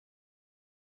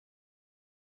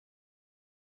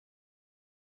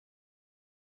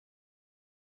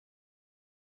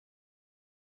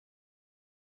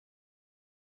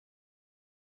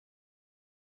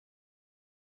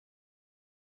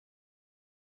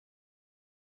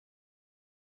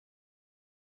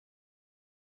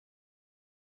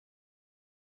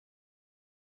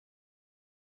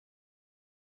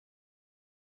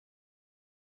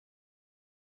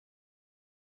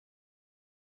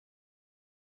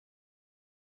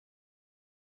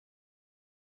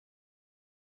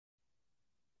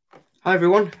Hi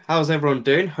everyone, how's everyone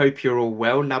doing? Hope you're all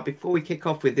well. Now, before we kick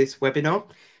off with this webinar,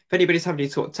 if anybody's having any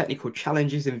sort of technical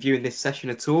challenges in viewing this session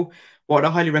at all, what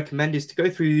I highly recommend is to go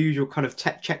through the usual kind of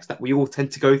tech checks that we all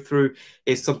tend to go through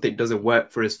if something doesn't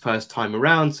work for us first time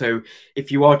around. So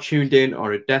if you are tuned in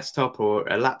on a desktop or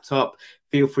a laptop,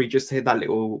 feel free just to hit that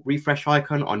little refresh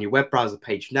icon on your web browser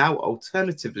page now.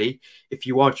 Alternatively, if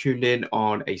you are tuned in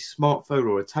on a smartphone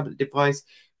or a tablet device,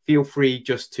 feel free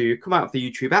just to come out of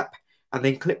the YouTube app and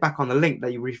then click back on the link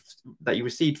that you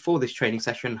received for this training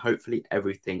session. Hopefully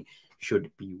everything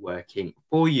should be working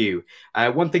for you.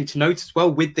 One thing to note as well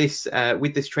with this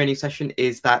training session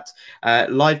is that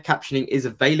live captioning is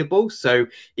available. So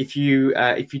if you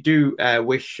do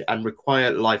wish and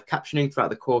require live captioning throughout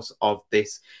the course of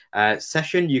this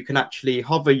session, you can actually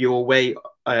hover your way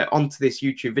onto this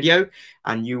YouTube video,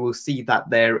 and you will see that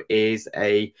there is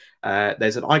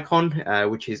there's an icon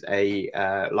which is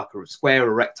like a square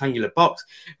or rectangular box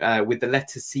with the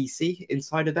letter CC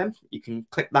inside of them. You can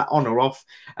click that on or off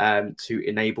to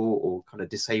enable or kind of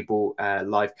disable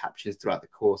live captions throughout the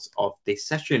course of this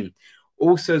session.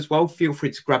 Also, as well, feel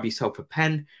free to grab yourself a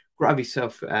pen, grab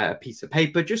yourself a piece of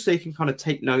paper, just so you can kind of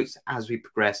take notes as we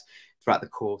progress throughout the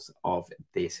course of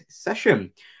this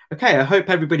session. Okay, I hope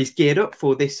everybody's geared up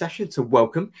for this session. So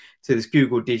welcome to this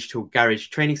Google Digital Garage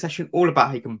training session, all about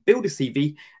how you can build a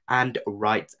CV and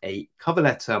write a cover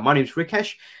letter. My name is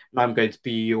Rikesh, and I'm going to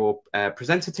be your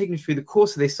presenter, taking you through the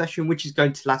course of this session, which is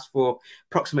going to last for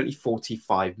approximately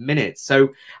 45 minutes. So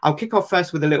I'll kick off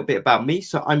first with a little bit about me.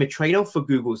 So I'm a trainer for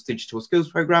Google's digital skills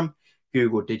program,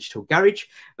 Google Digital Garage.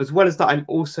 As well as that, I'm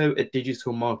also a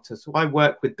digital marketer. So I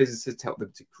work with businesses to help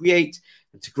them to create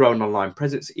and to grow an online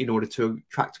presence in order to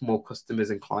attract more customers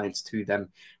and clients to them,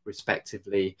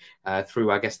 respectively, through,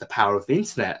 I guess, the power of the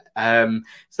internet. So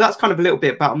that's kind of a little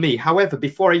bit about me. However,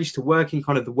 before I used to work in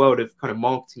kind of the world of kind of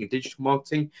marketing and digital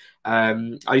marketing,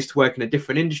 I used to work in a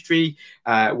different industry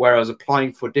where I was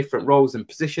applying for different roles and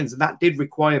positions, and that did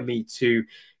require me to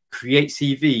create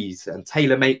CVs and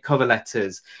tailor-make cover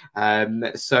letters.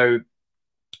 So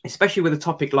especially with a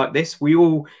topic like this, we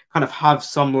all kind of have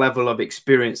some level of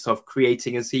experience of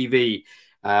creating a CV,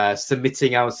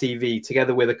 submitting our CV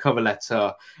together with a cover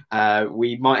letter.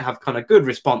 We might have kind of good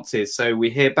responses, so we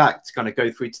hear back to kind of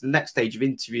go through to the next stage of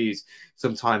interviews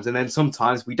sometimes, and then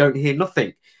sometimes we don't hear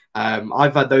nothing.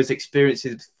 I've had those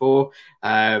experiences before,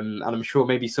 and I'm sure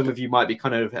maybe some of you might be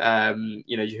kind of,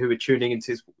 who are tuning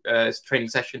into this training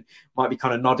session might be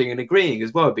kind of nodding and agreeing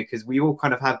as well, because we all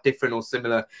kind of have different or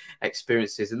similar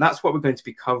experiences. And that's what we're going to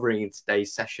be covering in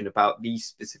today's session about these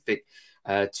specific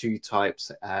two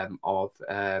types of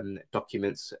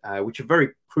documents, which are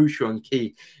very crucial and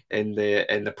key in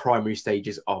the primary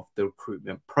stages of the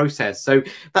recruitment process. So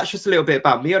that's just a little bit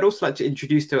about me. I'd also like to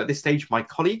introduce to at this stage my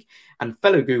colleague and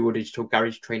fellow Google Digital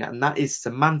Garage trainer, and that is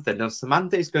Samantha. Now,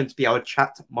 Samantha is going to be our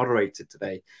chat moderator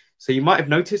today. So you might have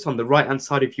noticed on the right-hand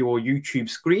side of your YouTube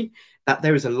screen that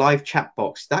there is a live chat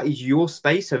box. That is your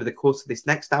space over the course of this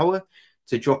next hour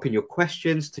to drop in your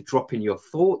questions, to drop in your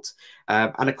thoughts,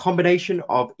 and a combination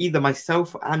of either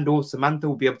myself and or Samantha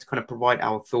will be able to kind of provide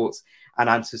our thoughts and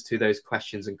answers to those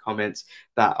questions and comments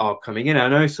that are coming in. I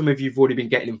know some of you have already been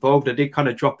getting involved. I did kind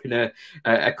of drop in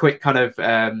a quick kind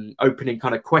of opening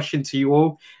kind of question to you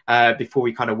all before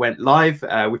we kind of went live,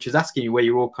 which is asking you where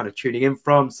you're all kind of tuning in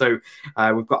from. So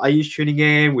we've got Ayush tuning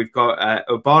in, we've got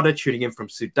Obada tuning in from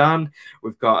Sudan,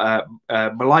 we've got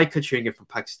Malika tuning in from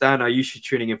Pakistan, Ayush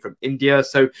tuning in from India.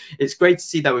 So it's great to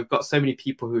see that we've got so many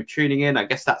people who are tuning in. I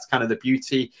guess that's kind of the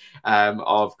beauty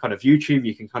of kind of YouTube.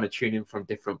 You can kind of tune in from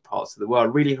different parts of the world.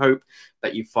 I really hope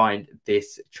that you find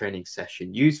this training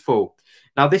session useful.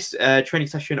 Now, this training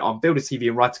session on Build a CV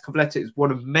and Write a Cover Letter is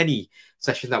one of many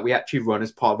sessions that we actually run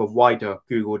as part of a wider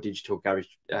Google Digital Garage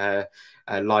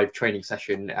live training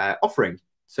session offering.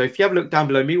 So if you have a look down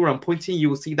below me where I'm pointing, you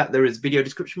will see that there is a video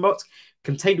description box.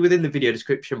 Contained within the video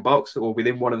description box, or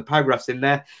within one of the paragraphs in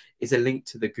there, is a link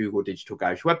to the Google Digital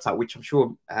Garage website, which I'm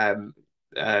sure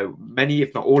many,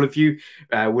 if not all of you,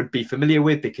 would be familiar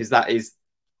with, because that is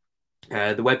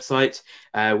the website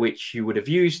which you would have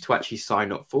used to actually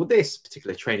sign up for this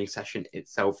particular training session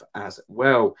itself as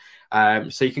well.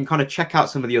 So you can kind of check out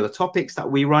some of the other topics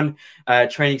that we run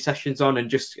training sessions on, and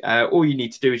just all you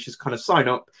need to do is just kind of sign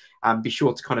up and be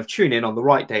sure to kind of tune in on the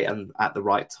right day and at the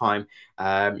right time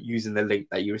using the link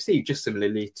that you received, just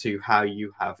similarly to how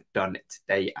you have done it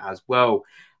today as well.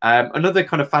 Another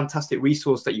kind of fantastic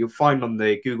resource that you'll find on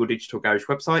the Google Digital Garage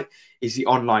website is the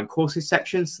online courses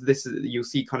section. So this is, you'll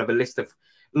see kind of a list of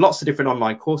lots of different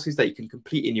online courses that you can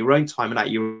complete in your own time and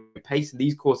at your own pace. And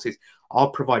these courses are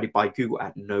provided by Google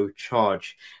at no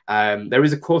charge. There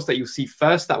is a course that you'll see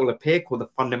first that will appear called the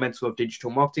Fundamental of Digital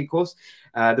Marketing course.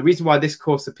 The reason why this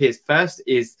course appears first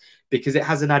is because it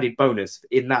has an added bonus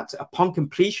in that upon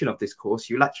completion of this course,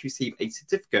 you'll actually receive a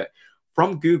certificate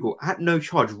from Google at no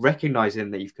charge,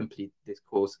 recognizing that you've completed this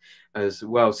course as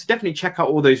well. So definitely check out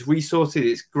all those resources.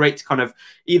 It's great to kind of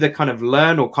either kind of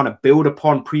learn or kind of build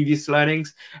upon previous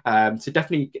learnings. So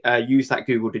definitely use that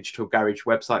Google Digital Garage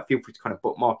website. Feel free to kind of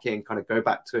bookmark it and kind of go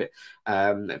back to it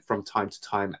from time to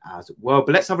time as well.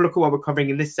 But let's have a look at what we're covering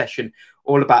in this session,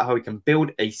 all about how we can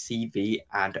build a CV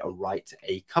and write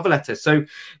a cover letter. So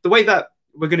the way that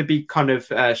we're going to be kind of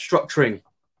structuring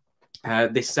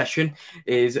this session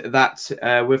is that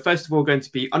we're first of all going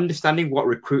to be understanding what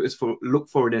recruiters look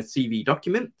for in a CV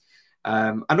document,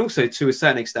 and also to a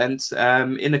certain extent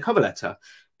in a cover letter,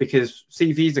 because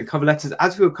CVs and cover letters,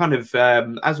 as we'll kind of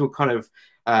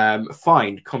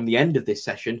find come the end of this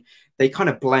session, they kind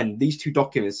of blend. These two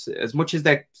documents, as much as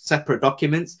they're separate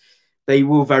documents, they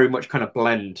will very much kind of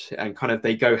blend and kind of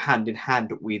they go hand in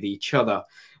hand with each other.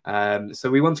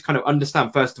 So we want to kind of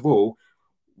understand first of all,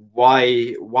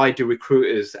 why do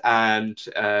recruiters and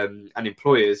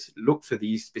employers look for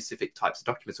these specific types of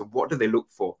documents, or what do they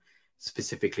look for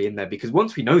specifically in there? Because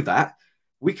once we know that,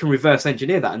 we can reverse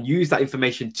engineer that and use that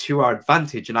information to our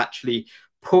advantage and actually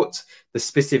put the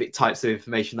specific types of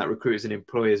information that recruiters and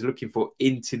employers are looking for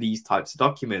into these types of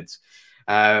documents.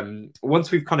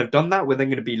 Once we've kind of done that, we're then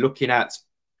going to be looking at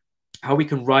how we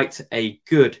can write a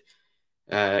good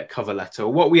cover letter,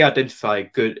 or what we identify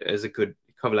as a good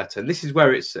cover letter. And this is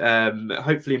where it's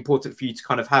hopefully important for you to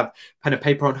kind of have pen and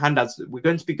paper on hand, as we're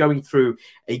going to be going through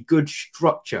a good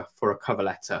structure for a cover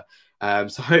letter.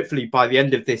 So hopefully by the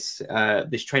end of this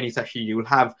this training session, you'll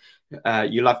have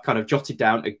kind of jotted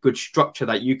down a good structure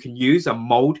that you can use and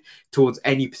mold towards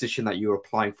any position that you're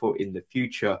applying for in the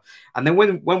future. And then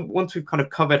once we've kind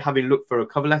of covered having looked for a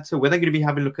cover letter, we're then going to be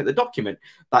having a look at the document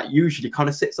that usually kind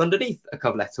of sits underneath a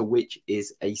cover letter, which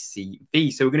is a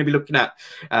CV. So we're going to be looking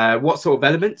at what sort of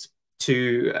elements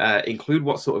to include,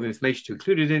 what sort of information to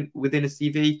include within a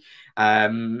CV.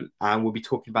 And we'll be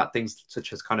talking about things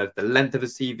such as kind of the length of a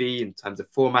CV in terms of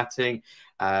formatting,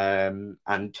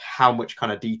 and how much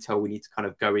kind of detail we need to kind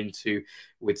of go into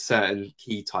with certain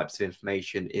key types of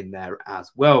information in there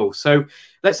as well. So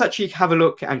let's actually have a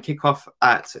look and kick off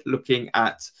at looking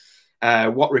at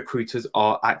what recruiters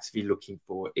are actively looking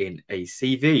for in a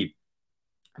CV.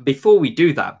 Before we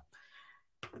do that,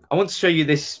 I want to show you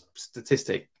this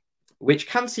statistic, which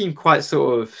can seem quite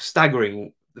sort of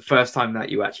staggering the first time that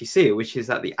you actually see it, which is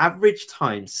that the average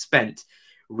time spent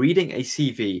reading a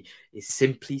CV is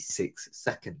simply 6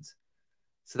 seconds.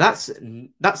 So that's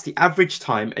the average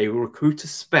time a recruiter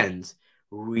spends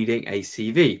reading a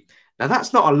CV. Now,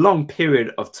 that's not a long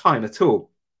period of time at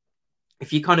all.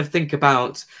 If you kind of think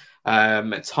about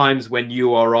times when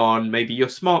you are on maybe your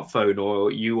smartphone,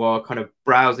 or you are kind of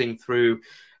browsing through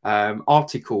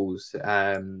articles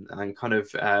and kind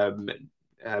of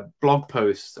blog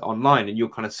posts online, and you're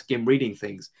kind of skim reading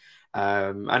things.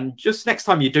 And just next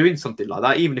time you're doing something like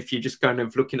that, even if you're just kind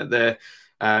of looking at the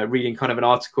reading kind of an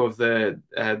article of the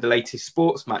latest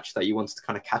sports match that you wanted to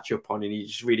kind of catch up on, and you're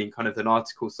just reading kind of an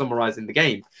article summarizing the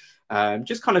game,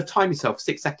 just kind of time yourself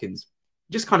 6 seconds,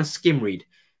 just kind of skim read,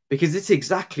 because it's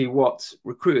exactly what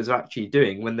recruiters are actually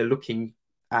doing when they're looking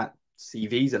at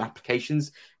CVs and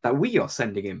applications that we are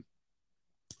sending in.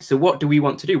 So what do we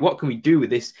want to do? What can we do with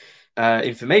this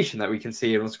information that we can see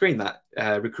here on screen, that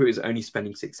recruiters are only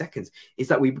spending 6 seconds? Is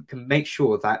that we can make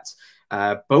sure that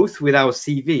both with our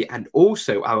CV and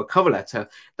also our cover letter,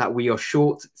 that we are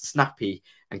short, snappy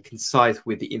and concise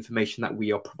with the information that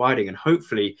we are providing. And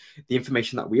hopefully the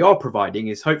information that we are providing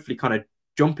is hopefully kind of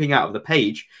jumping out of the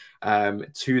page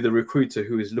to the recruiter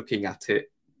who is looking at it,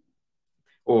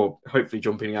 or hopefully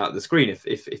jumping out of the screen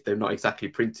if they've not exactly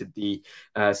printed the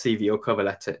CV or cover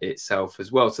letter itself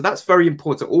as well. So that's very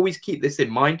important. Always keep this in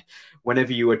mind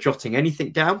whenever you are jotting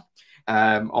anything down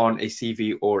on a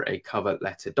CV or a cover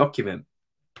letter document.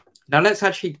 Now let's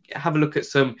actually have a look at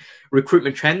some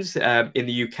recruitment trends in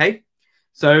the UK.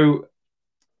 So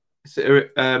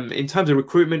in terms of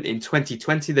recruitment in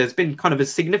 2020, there's been kind of a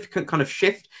significant kind of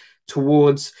shift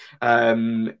towards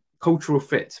cultural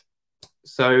fit.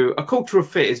 So a cultural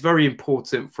fit is very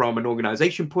important from an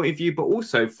organization point of view, but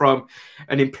also from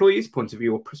an employee's point of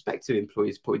view or prospective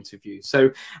employee's point of view. So,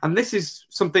 and this is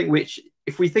something which,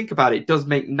 if we think about it, does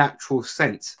make natural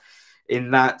sense,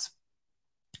 in that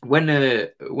when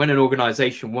an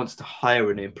organization wants to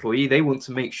hire an employee, they want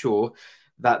to make sure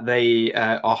that they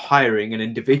are hiring an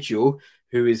individual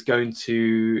who is going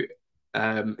to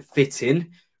fit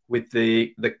in with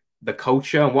the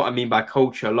culture. And what I mean by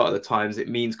culture, a lot of the times it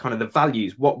means kind of the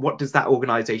values. What does that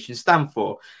organization stand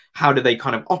for? How do they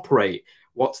kind of operate?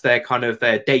 What's their kind of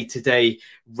their day-to-day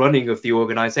running of the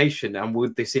organization? And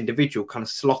would this individual kind of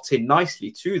slot in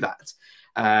nicely to that?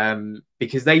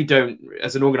 Because they don't,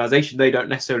 as an organization, they don't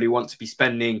necessarily want to be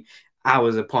spending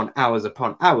hours upon hours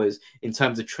upon hours in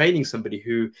terms of training somebody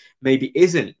who maybe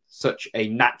isn't such a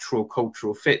natural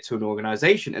cultural fit to an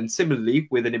organization. And similarly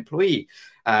with an employee,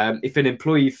 if an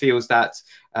employee feels that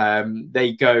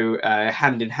they go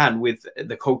hand in hand with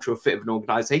the cultural fit of an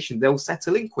organization, they'll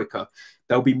settle in quicker,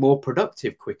 they'll be more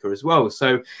productive quicker as well.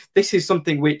 So this is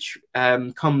something which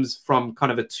comes from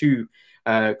kind of a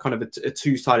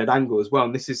two-sided angle as well,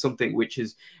 and this is something which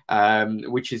has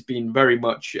been very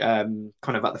much kind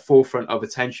of at the forefront of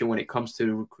attention when it comes to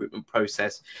the recruitment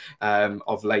process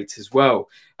of late as well.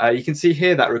 You can see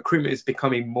here that recruitment is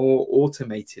becoming more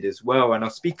automated as well, and I'll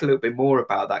speak a little bit more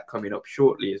about that coming up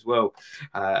shortly as well,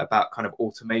 about kind of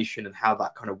automation and how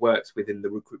that kind of works within the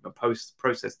recruitment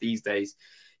process these days.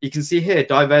 You can see here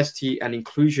diversity and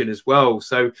inclusion as well.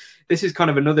 So this is kind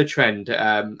of another trend,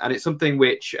 and it's something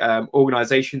which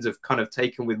organizations have kind of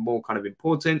taken with more kind of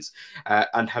importance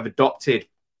and have adopted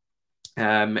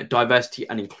diversity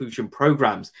and inclusion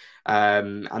programs.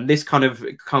 And this kind of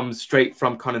comes straight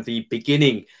from kind of the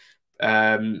beginning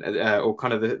or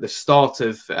kind of the start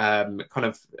of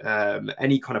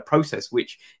any kind of process,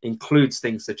 which includes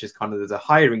things such as kind of the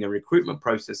hiring and recruitment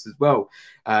process as well.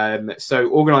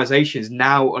 So organizations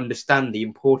now understand the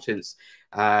importance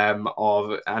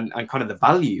of and kind of the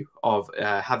value of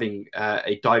having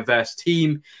a diverse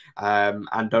team,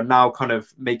 and are now kind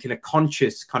of making a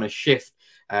conscious kind of shift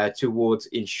towards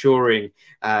ensuring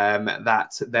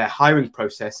that their hiring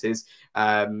processes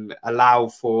allow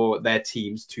for their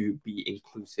teams to be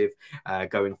inclusive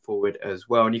going forward as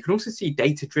well. And you can also see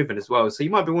data driven as well. So you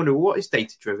might be wondering, what is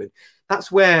data driven? That's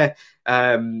where,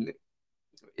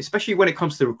 especially when it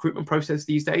comes to the recruitment process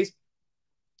these days,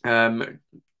 having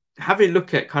a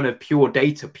look at kind of pure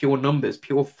data, pure numbers,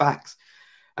 pure facts,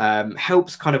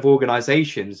 helps kind of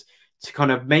organizations to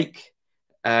kind of make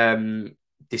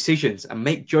decisions and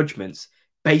make judgments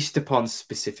based upon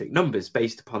specific numbers,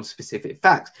 based upon specific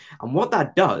facts. And what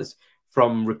that does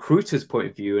from recruiters' point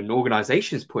of view and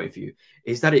organizations' point of view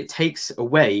is that it takes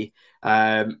away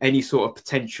any sort of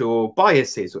potential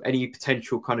biases or any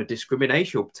potential kind of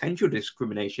discrimination or potential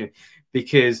discrimination,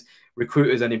 because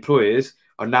recruiters and employers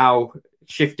are now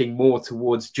shifting more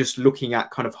towards just looking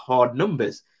at kind of hard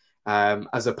numbers,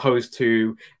 as opposed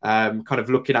to kind of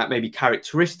looking at maybe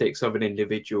characteristics of an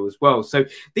individual as well. So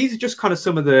these are just kind of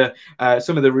some of the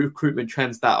recruitment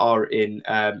trends that are in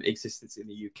existence in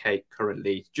the UK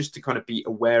currently, just to kind of be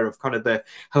aware of kind of the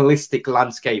holistic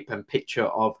landscape and picture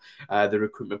of the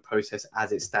recruitment process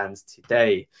as it stands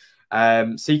today.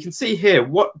 So you can see here,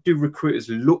 what do recruiters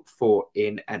look for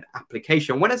in an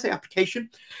application? When I say application,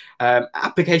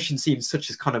 application seems such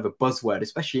as kind of a buzzword,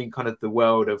 especially in kind of the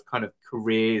world of kind of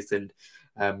careers and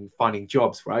finding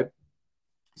jobs, right?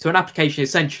 So an application,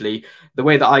 essentially, the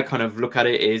way that I kind of look at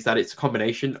it is that it's a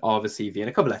combination of a CV and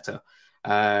a cover letter.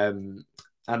 And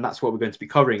that's what we're going to be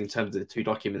covering in terms of the two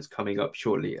documents coming up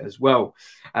shortly as well.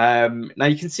 Now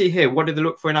you can see here, what do they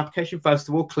look for in an application? First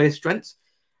of all, clear strengths.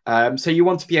 So you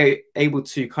want to be able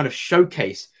to kind of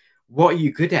showcase what are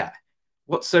you good at,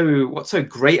 what's so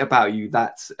great about you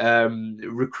that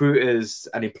recruiters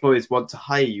and employers want to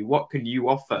hire you. What can you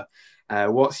offer?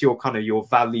 What's your kind of your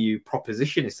value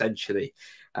proposition essentially?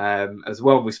 As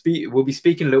well, we'll be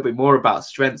speaking a little bit more about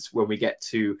strengths when we get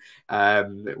to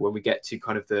kind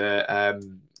of the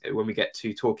when we get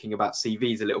to talking about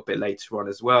CVs a little bit later on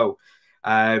as well.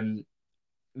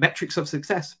 Metrics of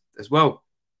success as well.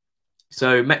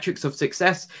 So metrics of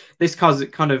success, this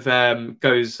kind of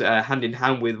goes hand in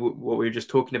hand with what we were just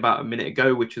talking about a minute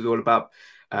ago, which is all about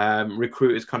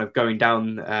recruiters kind of going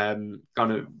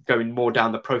more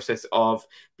down the process of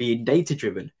being data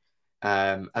driven,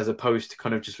 as opposed to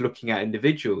kind of just looking at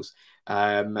individuals.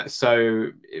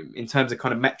 So in terms of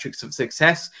kind of metrics of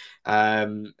success,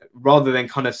 rather than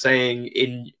kind of saying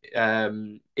in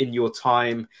your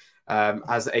time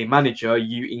as a manager,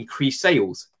 you increase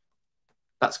sales.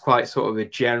 That's quite sort of a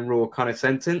general kind of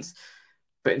sentence.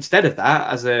 But instead of that,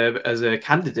 as a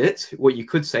candidate, what you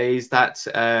could say is that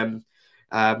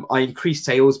I increased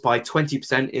sales by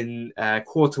 20% in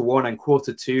Q1 and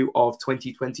Q2 of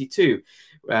 2022,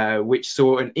 which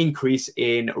saw an increase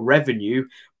in revenue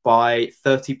by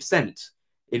 30%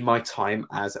 in my time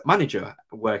as a manager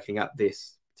working at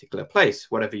this particular place,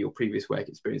 whatever your previous work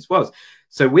experience was.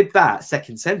 So with that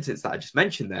second sentence that I just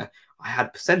mentioned there, I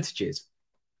had percentages.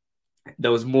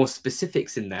 there was more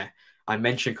specifics in there. I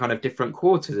mentioned kind of different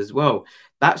quarters as well.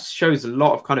 That shows a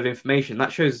lot of kind of information.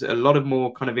 That shows a lot of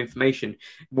more kind of information,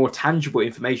 more tangible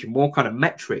information, more kind of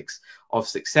metrics of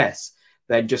success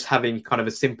than just having kind of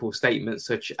a simple statement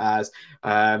such as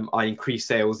I increased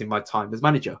sales in my time as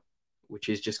manager, which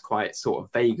is just quite sort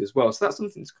of vague as well. So that's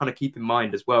something to kind of keep in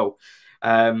mind as well.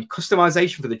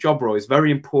 Customization for the job role is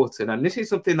very important. And this is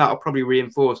something that I'll probably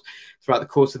reinforce throughout the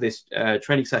course of this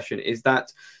training session, is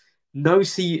that no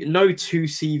two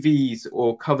CVs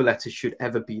or cover letters should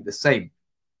ever be the same.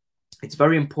 It's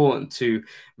very important to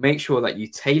make sure that you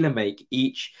tailor make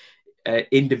each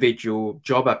individual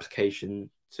job application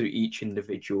to each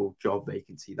individual job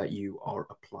vacancy that you are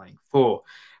applying for.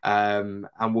 And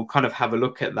we'll kind of have a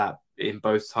look at that in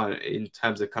both in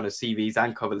terms of kind of CVs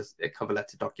and cover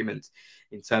letter documents,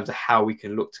 in terms of how we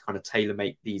can look to kind of tailor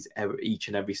make these each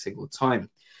and every single time.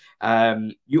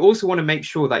 You also want to make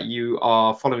sure that you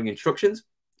are following instructions.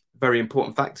 Very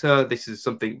important factor. This is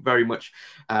something very much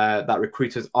that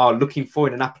recruiters are looking for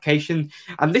in an application.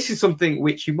 And this is something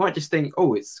which you might just think,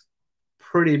 oh, it's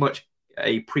pretty much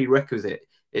a prerequisite.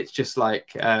 It's just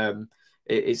like,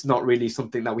 it's not really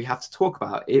something that we have to talk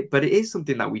about. But it is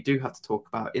something that we do have to talk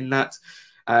about, in that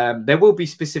there will be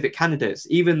specific candidates,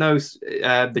 even though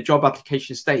the job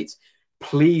application states,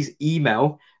 please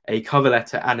email a cover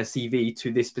letter and a CV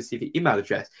to this specific email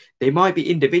address. There might be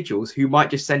individuals who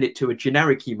might just send it to a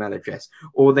generic email address,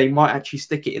 or they might actually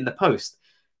stick it in the post.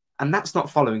 And that's not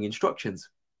following instructions.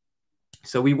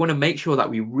 So we want to make sure that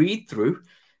we read through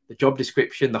the job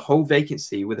description, the whole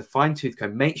vacancy with a fine-tooth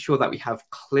comb, make sure that we have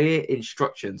clear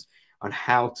instructions on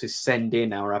how to send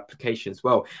in our application as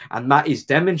well. And that is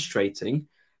demonstrating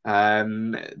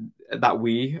that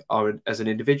we are, as an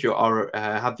individual,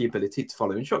 have the ability to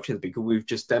follow instructions, because we've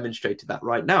just demonstrated that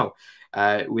right now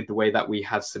with the way that we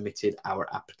have submitted our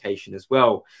application as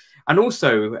well. And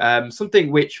also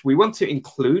something which we want to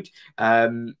include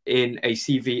in a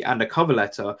CV and a cover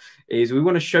letter is we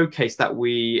want to showcase that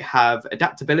we have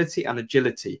adaptability and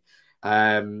agility.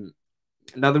 Now,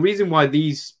 the reason why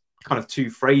these kind of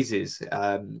two phrases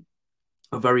are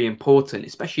very important,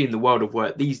 especially in the world of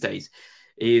work these days,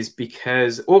 is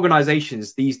because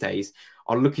organizations these days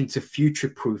are looking to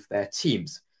future-proof their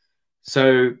teams.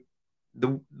 So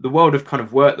the world of kind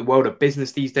of work, the world of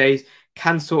business these days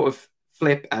can sort of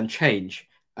flip and change.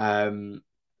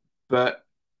 But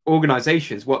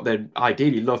organizations, what they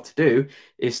ideally love to do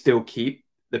is still keep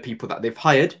the people that they've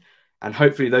hired. And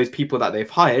hopefully those people that they've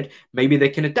hired, maybe they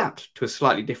can adapt to a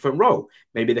slightly different role.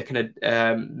 Maybe they can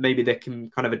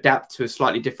kind of adapt to a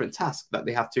slightly different task that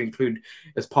they have to include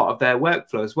as part of their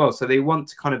workflow as well. So they want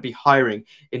to kind of be hiring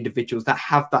individuals that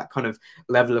have that kind of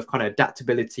level of kind of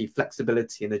adaptability,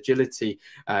 flexibility, and agility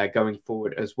going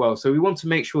forward as well. So we want to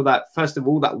make sure that, first of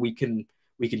all, that we can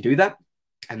do that.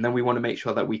 And then we want to make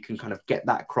sure that we can kind of get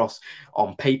that across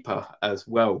on paper as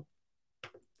well.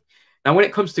 Now, when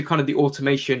it comes to kind of the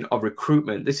automation of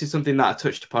recruitment, this is something that I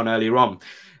touched upon earlier on.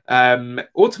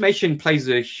 Automation plays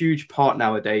a huge part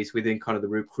nowadays within kind of the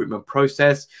recruitment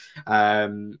process.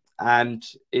 And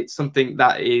it's something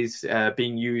that is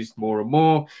being used more and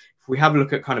more. If we have a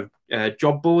look at kind of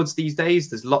job boards these days,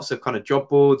 there's lots of kind of job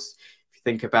boards. If you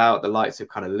think about the likes of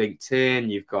kind of LinkedIn,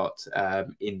 you've got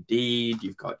Indeed,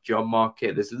 you've got Job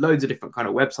Market. There's loads of different kind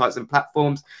of websites and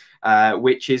platforms,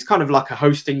 which is kind of like a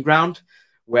hosting ground,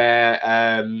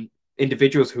 where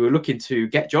individuals who are looking to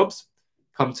get jobs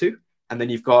come to, and then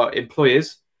you've got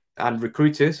employers and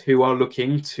recruiters who are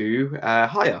looking to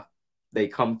hire. They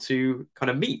come to kind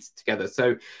of meet together.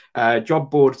 So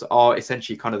job boards are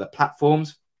essentially kind of the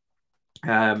platforms.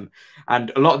 And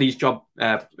a lot of these job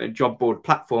board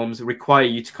platforms require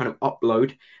you to kind of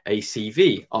upload a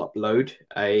CV, upload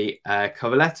a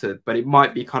cover letter, but it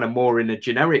might be kind of more in a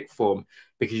generic form,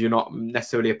 because you're not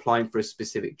necessarily applying for a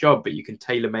specific job, but you can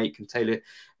kind of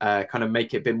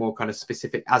make it a bit more kind of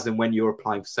specific as and when you're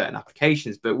applying for certain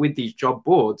applications. But with these job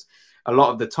boards, a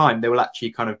lot of the time, they will actually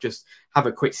kind of just have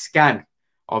a quick scan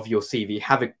of your CV,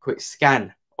 have a quick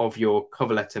scan of your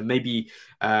cover letter, maybe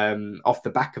off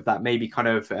the back of that, maybe kind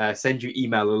of send you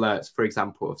email alerts, for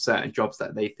example, of certain jobs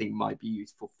that they think might be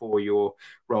useful for your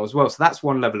role as well. So that's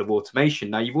one level of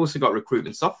automation. Now, you've also got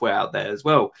recruitment software out there as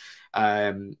well,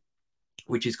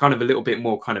 which is kind of a little bit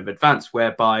more kind of advanced,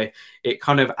 whereby it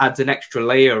kind of adds an extra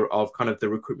layer of kind of the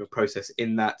recruitment process,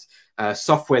 in that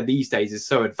software these days is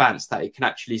so advanced that it can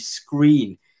actually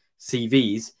screen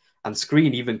CVs and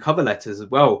screen even cover letters as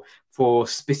well for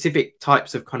specific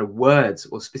types of kind of words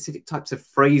or specific types of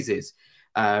phrases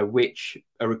which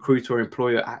a recruiter or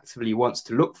employer actively wants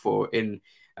to look for in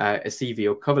a CV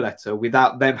or cover letter,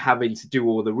 without them having to do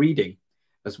all the reading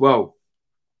as well.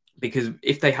 because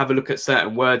if they have a look at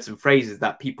certain words and phrases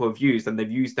that people have used and they've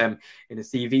used them in a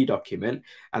CV document,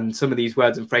 and some of these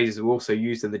words and phrases are also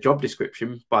used in the job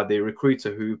description by the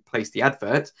recruiter who placed the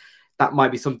advert, that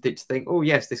might be something to think, oh,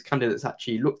 yes, this candidate's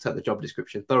actually looked at the job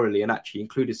description thoroughly and actually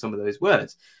included some of those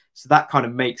words. So that kind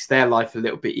of makes their life a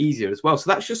little bit easier as well. So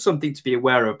that's just something to be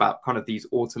aware of about kind of these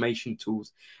automation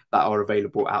tools that are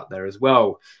available out there as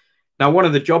well. Now, one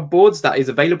of the job boards that is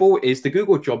available is the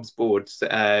Google Jobs boards,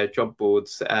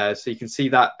 So you can see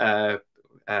that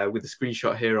with the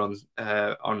screenshot here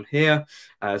on here.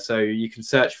 So you can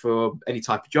search for any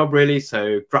type of job, really.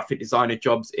 So graphic designer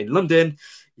jobs in London.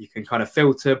 You can kind of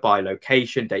filter by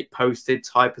location, date posted,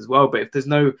 type as well. But if there's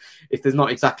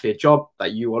not exactly a job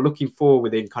that you are looking for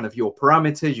within kind of your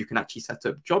parameters, you can actually set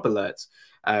up job alerts,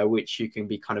 which you can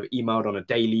be kind of emailed on a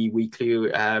daily, weekly,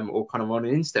 or kind of on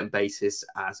an instant basis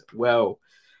as well.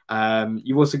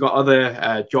 You've also got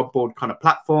other job board kind of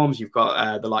platforms. You've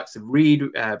got the likes of Reed,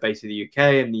 based in the UK,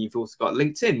 and you've also got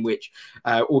LinkedIn, which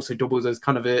also doubles as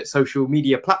kind of a social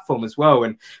media platform as well.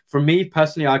 And for me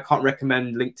personally, I can't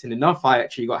recommend LinkedIn enough. I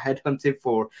actually got headhunted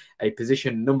for a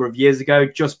position a number of years ago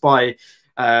just by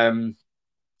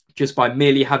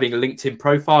merely having a LinkedIn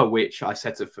profile, which I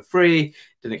set up for free,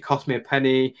 didn't cost me a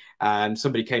penny. And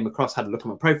somebody came across, had a look at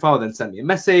my profile, then sent me a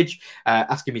message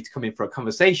asking me to come in for a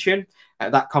conversation.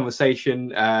 That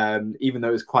conversation, even though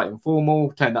it was quite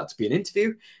informal, turned out to be an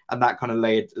interview. And that kind of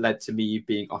led to me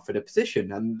being offered a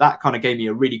position. And that kind of gave me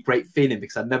a really great feeling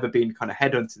because I'd never been kind of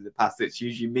headhunted in the past. It's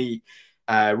usually me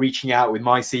reaching out with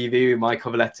my CV, my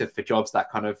cover letter for jobs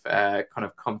that kind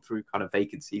of come through kind of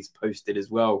vacancies posted as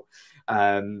well.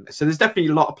 So there's definitely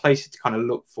a lot of places to kind of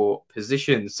look for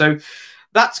positions. So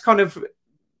that's kind of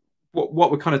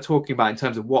what we're kind of talking about in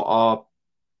terms of what are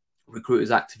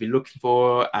recruiters actively looking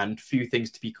for, and few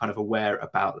things to be kind of aware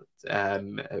about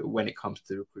when it comes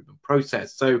to the recruitment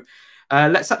process. So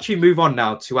let's actually move on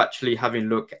now to actually having a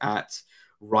look at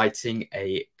writing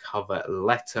a cover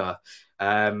letter.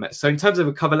 So in terms of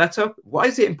a cover letter, why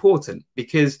is it important?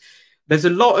 Because there's a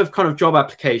lot of kind of job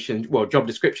applications, well, job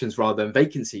descriptions rather than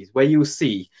vacancies, where you'll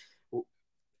see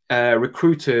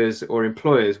recruiters or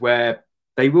employers where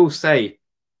they will say,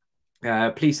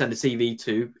 please send a CV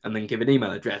to, and then give an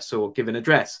email address or give an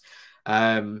address.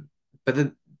 But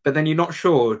then you're not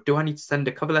sure, do I need to send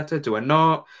a cover letter? Do I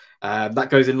not? That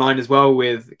goes in line as well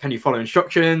with, can you follow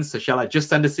instructions? So shall I just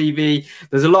send a CV?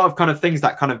 There's a lot of kind of things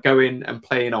that kind of go in and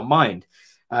play in our mind.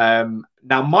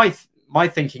 Now, my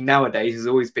thinking nowadays has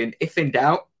always been, if in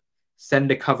doubt, send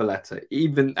a cover letter.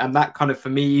 And that kind of, for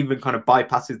me, even kind of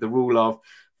bypasses the rule of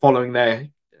following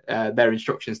their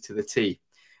instructions to the T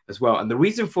as well. And the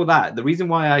reason for that, the reason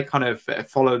why I kind of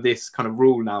follow this kind of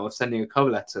rule now of sending a cover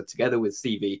letter together with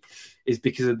CV is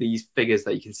because of these figures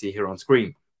that you can see here on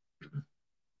screen.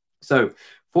 So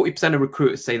 40% of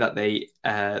recruiters say that they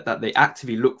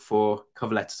actively look for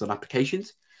cover letters on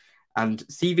applications, and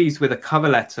CVs with a cover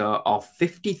letter are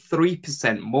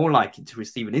 53% more likely to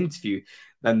receive an interview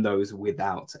than those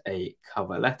without a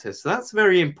cover letter. So that's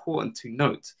very important to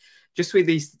note, just with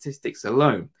these statistics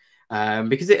alone,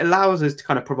 because it allows us to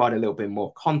kind of provide a little bit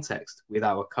more context with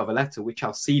our cover letter, which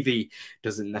our CV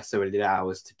doesn't necessarily allow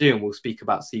us to do. And we'll speak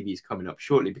about CVs coming up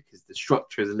shortly, because the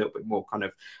structure is a little bit more kind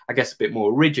of, I guess, a bit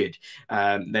more rigid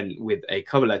than with a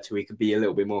cover letter. We could be a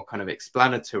little bit more kind of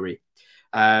explanatory.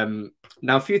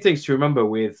 Now, a few things to remember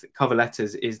with cover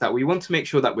letters is that we want to make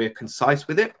sure that we're concise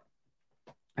with it.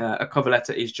 A cover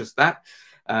letter is just that.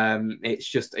 It's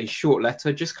just a short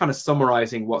letter, just kind of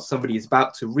summarizing what somebody is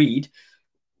about to read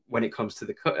when it comes to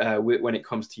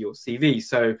your CV.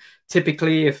 So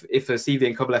typically, if a CV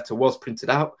and cover letter was printed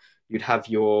out, you'd have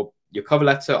your cover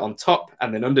letter on top,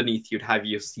 and then underneath you'd have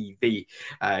your CV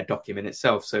document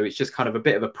itself. So it's just kind of a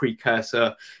bit of a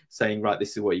precursor saying, right,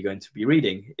 this is what you're going to be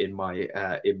reading in my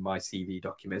CV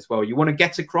document as well. You want to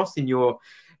get across in your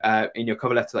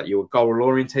cover letter that you're goal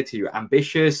oriented, you're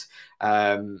ambitious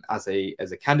as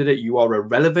a candidate. You are a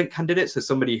relevant candidate, so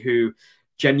somebody who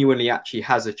genuinely actually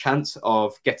has a chance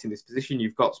of getting this position.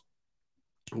 You've got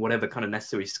whatever kind of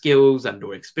necessary skills and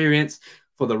or experience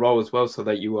for the role as well, so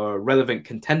that you are a relevant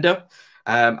contender,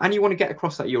 and you want to get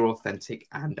across that you're authentic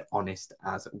and honest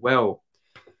as well.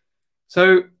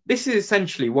 So this is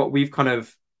essentially what we've kind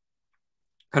of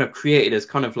created as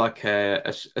kind of like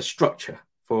a structure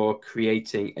for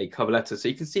creating a cover letter. So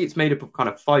you can see it's made up of kind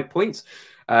of 5 points.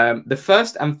 The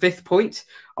first and fifth point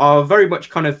are very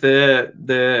much kind of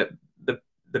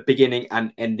the beginning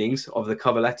and endings of the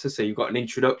cover letter. So you've got an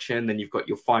introduction, then you've got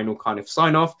your final kind of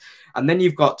sign off, and then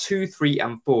you've got 2, 3,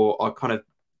 and 4 are kind of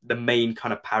the main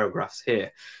kind of paragraphs here.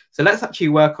 So let's actually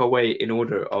work our way in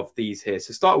order of these here.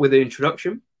 So start with the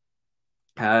introduction.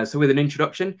 So with an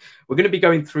introduction, we're going to be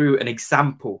going through an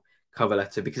example cover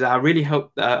letter because I'm really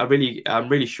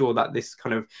sure that this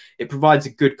it provides a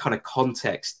good kind of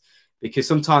context, because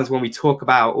sometimes when we talk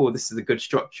about, oh, this is a good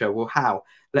structure, well, how?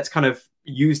 Let's kind of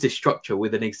use this structure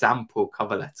with an example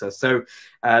cover letter. So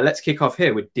let's kick off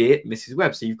here with Dear Mrs.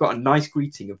 Webb. So you've got a nice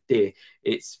greeting of dear.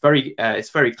 It's very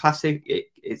classic.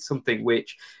 It's something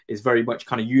which is very much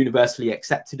kind of universally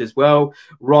accepted as well,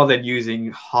 rather than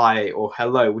using hi or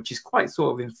hello, which is quite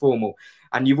sort of informal.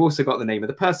 And you've also got the name of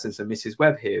the person, so Mrs.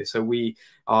 Webb here. So we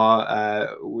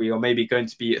are maybe going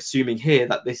to be assuming here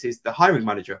that this is the hiring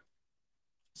manager.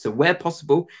 So where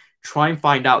possible, try and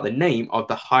find out the name of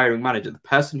the hiring manager, the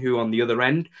person who on the other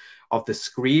end of the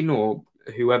screen, or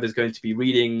whoever's going to be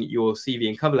reading your CV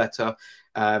and cover letter,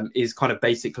 is kind of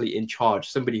basically in charge,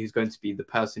 somebody who's going to be the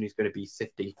person who's going to be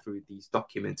sifting through these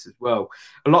documents as well.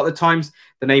 A lot of the times,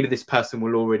 the name of this person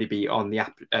will already be on the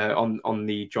on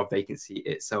the job vacancy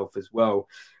itself as well.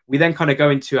 We then kind of go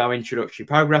into our introductory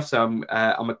paragraph. So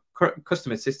I'm a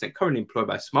customer assistant currently employed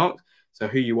by Smart. So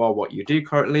who you are, what you do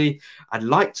currently. I'd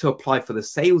like to apply for the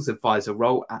sales advisor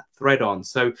role at Threadon.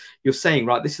 So you're saying,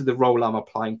 right, this is the role I'm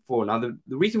applying for. Now, the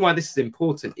reason why this is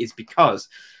important is because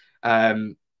a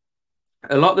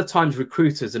lot of the times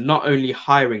recruiters are not only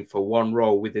hiring for one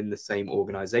role within the same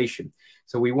organization.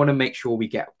 So we want to make sure we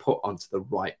get put onto the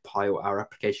right pile. Our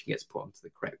application gets put onto the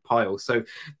correct pile. So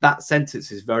that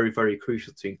sentence is very, very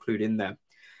crucial to include in there.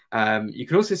 You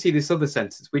can also see this other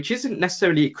sentence, which isn't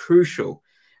necessarily crucial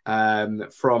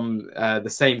from the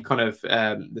same kind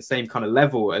of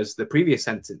level as the previous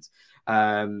sentence,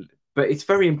 but it's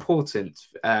very important,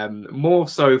 more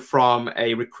so from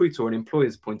a recruiter or an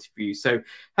employer's point of view. So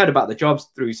heard about the jobs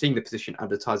through seeing the position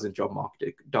advertised on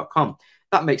jobmarket.com.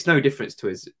 That makes no difference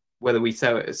to us whether we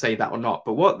say that or not,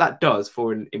 but what that does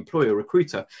for an employer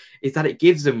recruiter is that it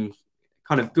gives them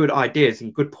kind of good ideas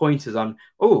and good pointers on,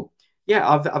 oh yeah,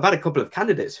 I've had a couple of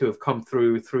candidates who have come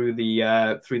through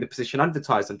the position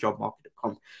advertised on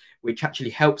jobmarket.com, which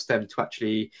actually helps them to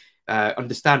actually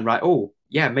understand, right? Oh,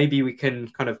 yeah, maybe we can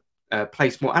kind of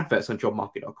place more adverts on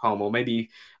jobmarket.com, or maybe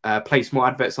place more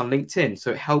adverts on LinkedIn.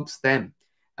 So it helps them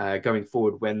going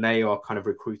forward when they are kind of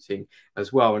recruiting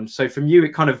as well. And so from you,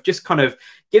 it kind of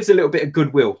gives a little bit of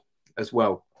goodwill as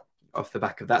well off the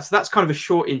back of that. So that's kind of a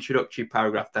short introductory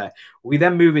paragraph there. We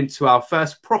then move into our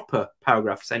first proper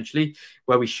paragraph, essentially,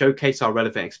 where we showcase our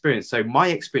relevant experience. So my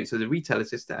experience as a retail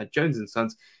assistant at Jones &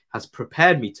 Sons has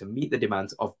prepared me to meet the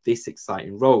demands of this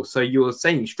exciting role. So you're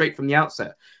saying straight from the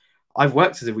outset, I've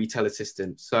worked as a retail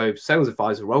assistant, so sales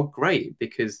advisor role, great,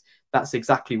 because that's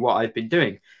exactly what I've been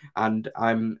doing. And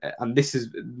this is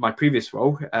my previous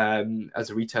role as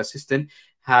a retail assistant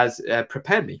has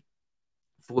prepared me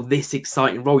for this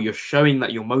exciting role. You're showing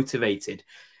that you're motivated.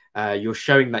 You're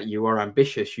showing that you are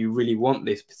ambitious. You really want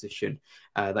this position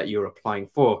that you're applying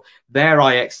for. There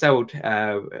I excelled.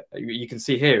 You can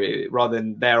see here, rather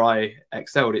than there I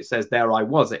excelled, it says there I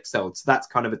was excelled. So that's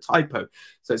kind of a typo.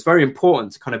 So it's very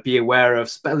important to kind of be aware of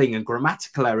spelling and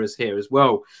grammatical errors here as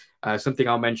well. Something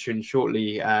I'll mention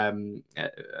shortly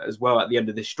as well at the end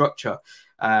of this structure.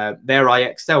 There I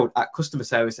excelled at customer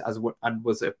service and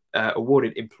was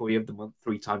awarded Employee of the Month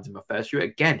 3 times in my first year.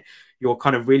 Again, you're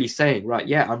kind of really saying, right,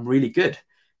 yeah, I'm really good.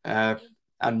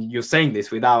 And you're saying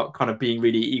this without kind of being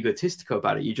really egotistical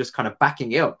about it. You're just kind of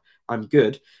backing it up. I'm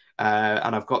good,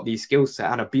 and I've got these skill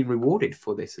set, and I've been rewarded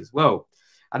for this as well.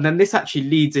 And then this actually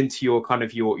leads into your kind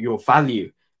of your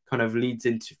value, kind of leads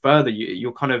into further.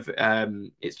 You're kind of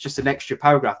it's just an extra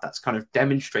paragraph that's kind of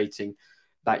demonstrating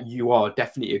that you are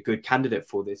definitely a good candidate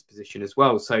for this position as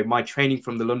well. So my training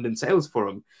from the London Sales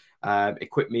Forum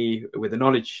equipped me with the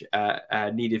knowledge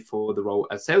needed for the role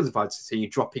as sales advisor. So you're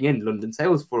dropping in London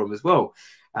Sales Forum as well.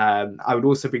 I would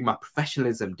also bring my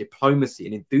professionalism, diplomacy,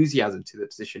 and enthusiasm to the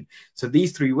position. So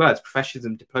these 3 words,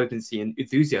 professionalism, diplomacy, and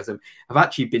enthusiasm, have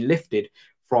actually been lifted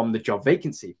from the job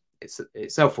vacancy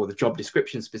itself, or the job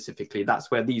description specifically. That's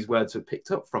where these words were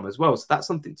picked up from as well. So that's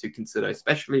something to consider,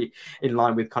 especially in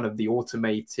line with kind of the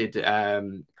automated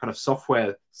kind of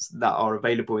software that are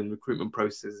available in recruitment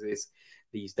processes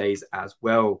these days as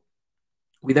well.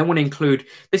 We then want to include,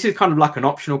 this is kind of like an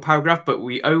optional paragraph, but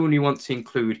we only want to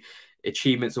include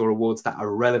achievements or awards that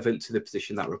are relevant to the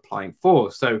position that we're applying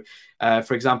for. So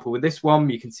for example, with this one,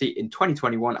 you can see in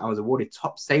 2021, I was awarded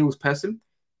top salesperson,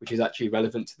 which is actually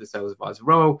relevant to the sales advisor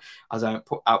role, as I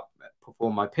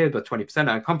outperformed my peers by 20%.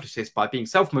 I accomplished this by being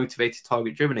self-motivated,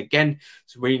 target-driven. Again,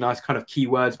 some really nice kind of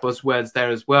keywords, buzzwords there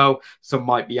as well. Some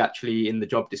might be actually in the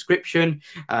job description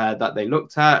that they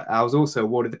looked at. I was also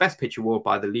awarded the Best Pitch Award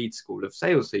by the Leeds School of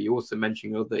Sales. So you also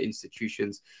mentioned other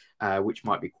institutions which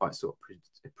might be quite sort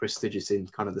of prestigious in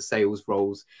kind of the sales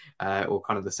roles or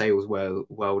kind of the sales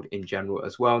world in general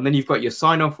as well. And then you've got your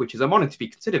sign-off, which is I'm honored to be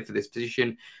considered for this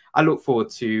position. I look forward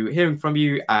to hearing from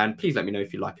you, and please let me know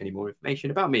if you'd like any more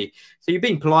information about me. So you're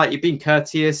being polite, you're being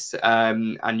courteous,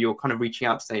 and you're kind of reaching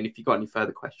out saying, if you've got any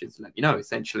further questions, let me know,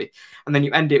 essentially. And then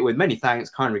you end it with many thanks,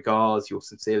 kind regards, yours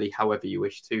sincerely, however you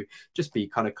wish to. Just be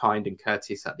kind of kind and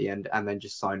courteous at the end, and then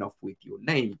just sign off with your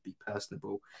name, be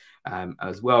personable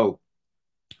as well.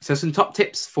 So some top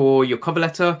tips for your cover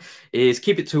letter is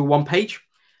keep it to one page.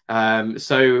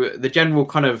 So the general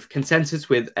kind of consensus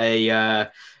with the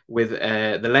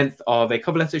length of a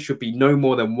cover letter should be no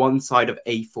more than one side of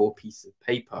A4 piece of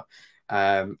paper.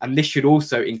 And this should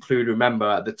also include, remember,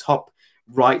 at the top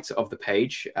right of the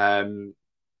page,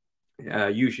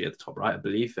 usually at the top right, I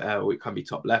believe, or it can be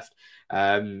top left,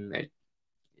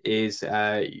 is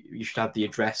you should have the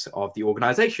address of the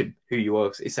organization who you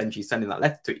are essentially sending that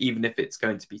letter to, even if it's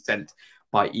going to be sent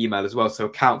by email as well. So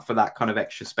account for that kind of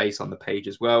extra space on the page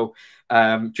as well.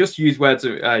 Just use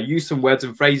some words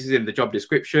and phrases in the job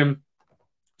description.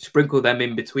 Sprinkle them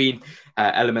in between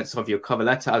elements of your cover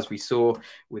letter, as we saw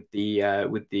with the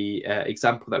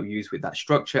example that we used with that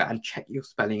structure, and check your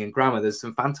spelling and grammar. There's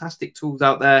some fantastic tools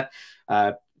out there,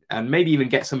 and maybe even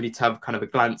get somebody to have kind of a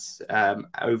glance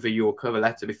over your cover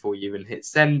letter before you even hit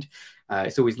send.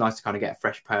 It's always nice to kind of get a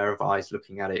fresh pair of eyes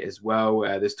looking at it as well.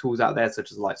 There's tools out there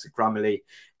such as the likes of Grammarly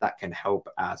that can help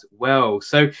as well.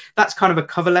 So that's kind of a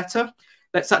cover letter.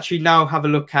 Let's actually now have a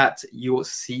look at your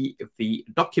CV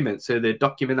document. So the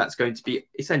document that's going to be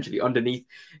essentially underneath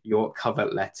your cover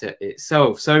letter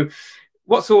itself. So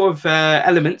what sort of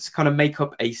elements kind of make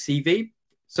up a CV?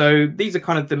 So these are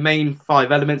kind of the main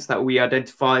 5 elements that we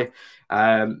identify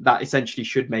that essentially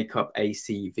should make up a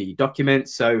CV document.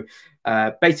 So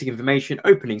basic information,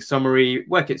 opening summary,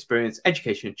 work experience,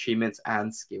 education achievements,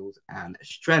 and skills and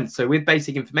strengths. So with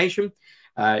basic information,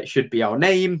 it should be our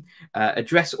name,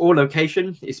 address or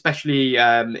location, especially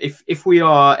if we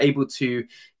are able to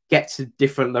get to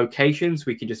different locations,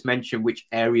 we can just mention which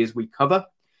areas we cover.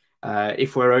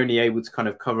 If we're only able to kind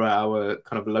of cover our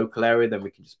kind of local area, then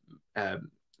we can just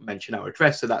mention our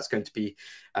address. So that's going to be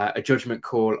a judgment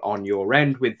call on your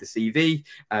end with the CV.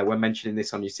 We're mentioning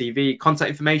this on your CV. Contact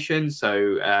information,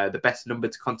 so the best number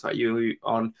to contact you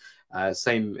on.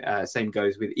 Same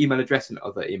goes with email address and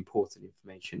other important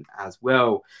information as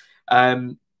well.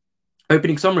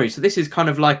 Opening summary. So this is kind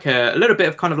of like a little bit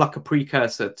of kind of like a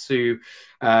precursor to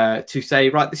say,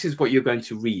 right, this is what you're going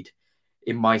to read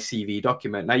in my CV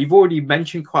document. Now, you've already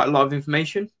mentioned quite a lot of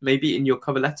information, maybe in your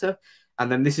cover letter,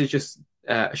 and then this is just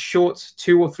a short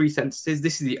 2 or 3 sentences.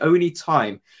 This is the only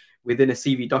time within a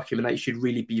CV document that you should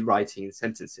really be writing in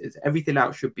sentences. Everything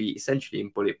else should be essentially in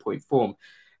bullet point form.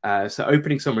 So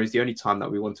opening summary is the only time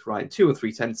that we want to write in 2 or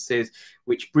 3 sentences,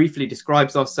 which briefly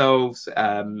describes ourselves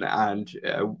and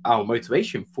our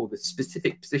motivation for the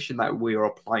specific position that we are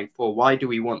applying for. Why do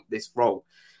we want this role?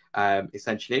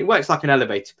 Essentially, it works like an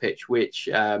elevator pitch, which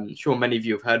I'm sure many of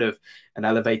you have heard of an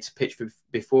elevator pitch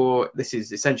before. This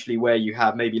is essentially where you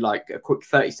have maybe like a quick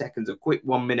 30 seconds, a quick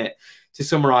 1 minute to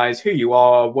summarize who you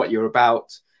are, what you're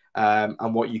about,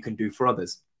 and what you can do for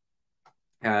others.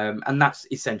 And that's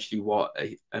essentially what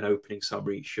an opening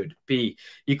summary should be.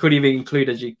 You could even include,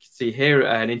 as you can see here,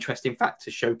 an interesting fact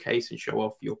to showcase and show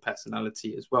off your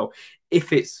personality as well,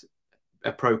 if it's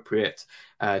appropriate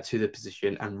to the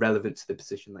position and relevant to the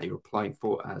position that you're applying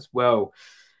for as well.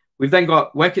 We've then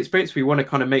got work experience. We want to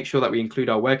kind of make sure that we include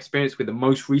our work experience with the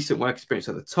most recent work experience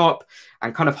at the top,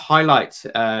 and kind of highlight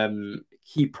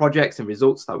key projects and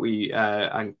results that we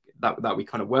that we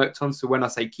kind of worked on. So when I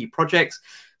say key projects,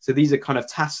 so these are kind of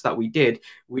tasks that we did,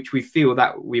 which we feel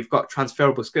that we've got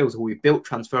transferable skills, or we built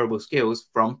transferable skills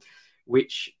from,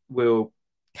 which will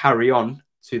carry on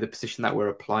to the position that we're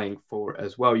applying for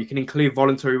as well. You can include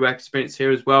voluntary work experience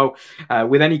here as well.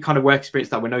 With any kind of work experience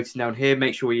that we're noting down here,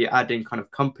 make sure you add in kind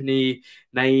of company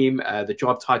name, the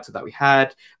job title that we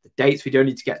had, the dates. We don't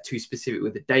need to get too specific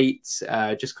with the dates,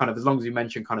 just kind of as long as we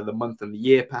mention kind of the month and the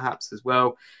year perhaps as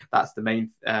well. That's the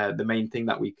main thing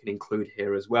that we can include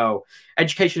here as well.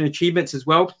 Education achievements as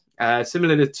well.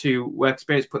 Similar to work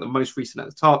experience, put the most recent at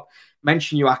the top.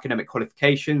 Mention your academic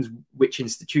qualifications, which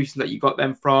institution that you got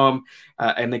them from,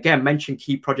 and again, mention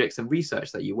key projects and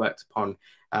research that you worked upon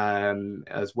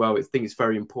as well. I think it's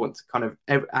very important to kind of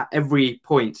at every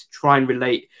point try and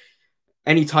relate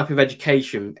any type of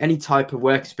education, any type of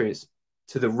work experience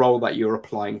to the role that you're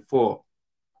applying for,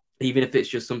 even if it's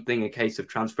just something, a case of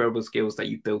transferable skills that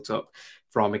you built up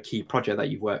from a key project that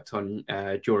you've worked on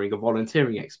during a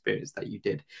volunteering experience that you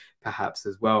did perhaps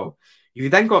as well.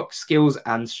 You've then got skills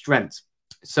and strengths.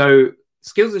 So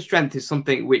skills and strength is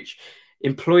something which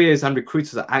employers and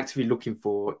recruiters are actively looking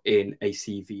for in a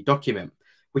CV document,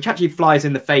 which actually flies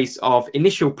in the face of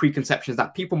initial preconceptions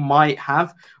that people might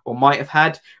have or might have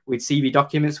had with CV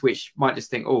documents, which might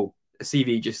just think, oh, a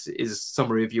CV just is a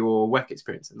summary of your work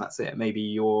experience and that's it. Maybe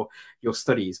your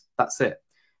studies, that's it.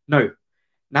 No,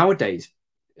 nowadays,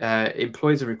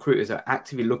 employers and recruiters are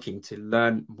actively looking to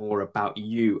learn more about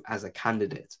you as a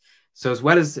candidate. So as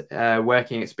well as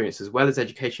working experience, as well as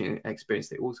education experience,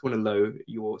 they also want to know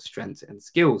your strengths and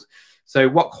skills. So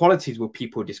what qualities will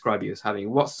people describe you as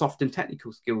having? What soft and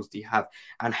technical skills do you have?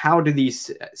 And how do these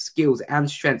skills and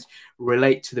strengths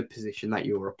relate to the position that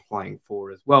you're applying for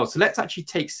as well? So let's actually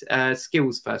take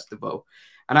skills first of all,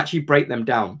 and actually break them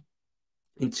down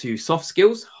into soft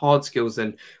skills, hard skills,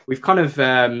 and we've kind of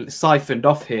siphoned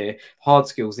off here hard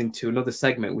skills into another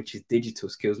segment, which is digital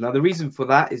skills. Now, the reason for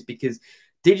that is because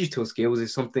digital skills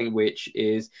is something which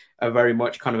is a very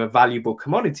much kind of a valuable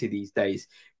commodity these days,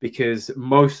 because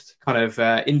most kind of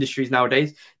industries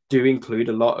nowadays do include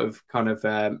a lot of kind of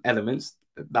elements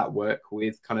that work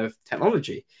with kind of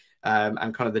technology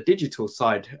and kind of the digital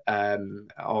side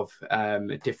of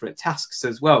different tasks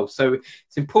as well. So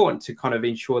it's important to kind of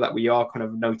ensure that we are kind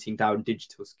of noting down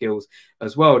digital skills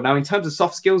as well. Now, in terms of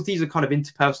soft skills, these are kind of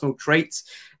interpersonal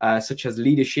traits such as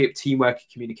leadership, teamwork,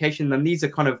 and communication. And these are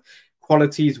kind of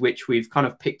qualities which we've kind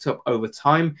of picked up over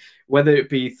time, whether it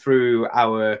be through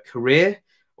our career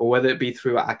or whether it be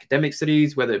through our academic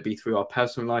studies, whether it be through our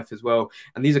personal life as well.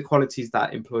 And these are qualities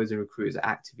that employers and recruiters are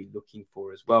actively looking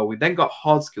for as well. We've then got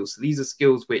hard skills. So these are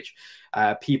skills which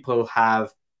people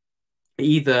have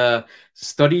either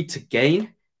studied to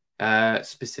gain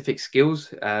specific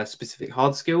skills, specific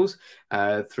hard skills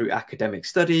through academic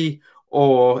study,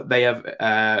 or they have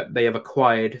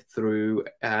acquired through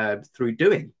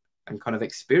doing and kind of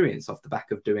experience off the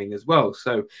back of doing as well.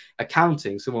 So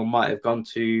accounting, someone might have gone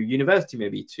to university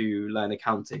maybe to learn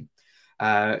accounting.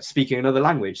 Speaking another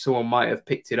language, someone might have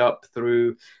picked it up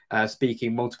through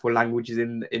speaking multiple languages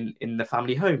in the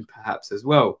family home perhaps as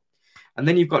well. And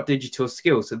then you've got digital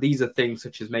skills. So these are things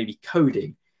such as maybe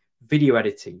coding, video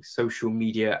editing, social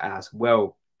media as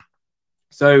well.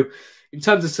 So in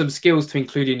terms of some skills to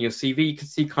include in your CV, you can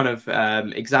see kind of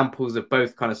examples of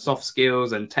both kind of soft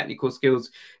skills and technical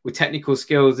skills. With technical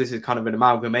skills, this is kind of an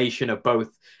amalgamation of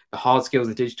both the hard skills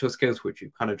and digital skills, which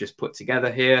we've kind of just put together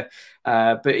here.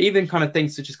 But even kind of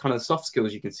things such as kind of soft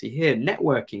skills, you can see here,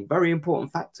 networking, very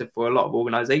important factor for a lot of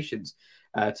organizations.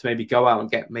 To maybe go out and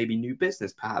get maybe new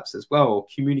business perhaps as well. Or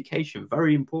communication,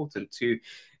 very important to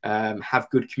have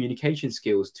good communication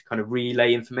skills to kind of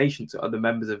relay information to other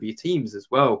members of your teams as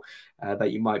well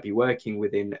that you might be working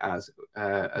within as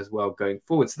well going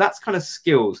forward. So that's kind of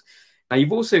skills. Now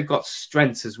you've also got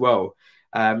strengths as well.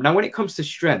 Now when it comes to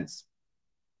strengths,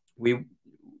 we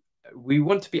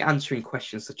want to be answering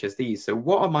questions such as these. So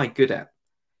what am I good at?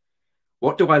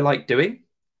 What do I like doing?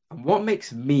 And what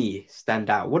makes me stand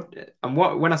out?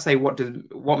 When I say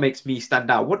what makes me stand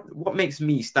out, what makes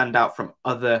me stand out from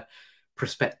other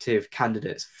prospective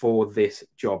candidates for this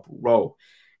job role?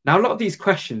 Now, a lot of these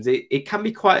questions, it can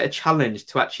be quite a challenge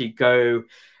to actually go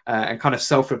and kind of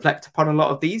self-reflect upon a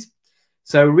lot of these.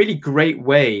 So a really great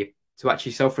way to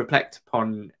actually self-reflect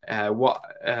upon what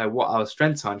our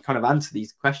strengths are and kind of answer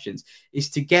these questions is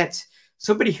to get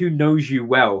somebody who knows you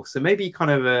well. So maybe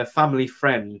kind of a family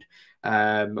friend,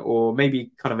 or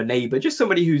maybe kind of a neighbor, just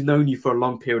somebody who's known you for a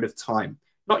long period of time.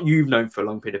 Not you've known for a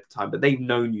long period of time, but they've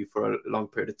known you for a long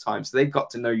period of time. So they've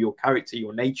got to know your character,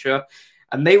 your nature,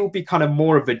 and they will be kind of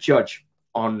more of a judge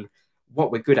on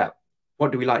what we're good at.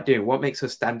 What do we like doing? What makes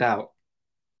us stand out?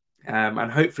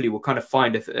 And hopefully we'll kind of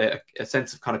find a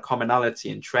sense of kind of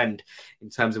commonality and trend in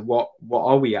terms of what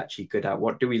are we actually good at?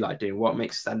 What do we like doing? What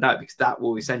makes us stand out? Because that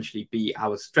will essentially be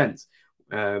our strengths,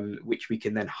 which we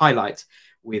can then highlight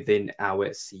within our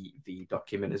CV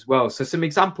document as well. So some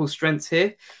example strengths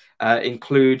here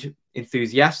include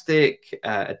enthusiastic,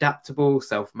 adaptable,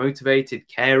 self-motivated,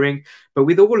 caring. But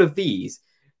with all of these,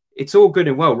 it's all good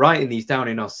and well writing these down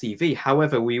in our CV.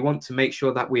 However, we want to make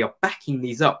sure that we are backing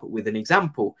these up with an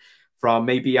example from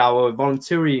maybe our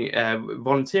volunteering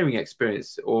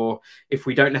experience, or if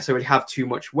we don't necessarily have too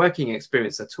much working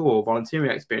experience at all,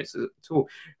 volunteering experience at all,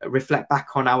 reflect back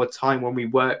on our time when we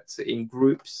worked in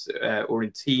groups or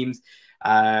in teams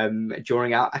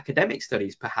during our academic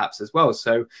studies perhaps as well.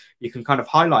 So you can kind of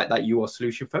highlight that you are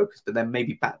solution focused, but then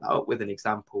maybe back that up with an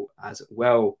example as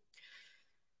well.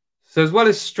 So as well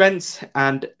as strengths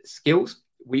and skills,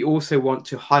 we also want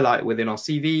to highlight within our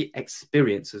CV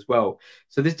experience as well.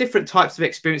 So there's different types of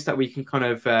experience that we can kind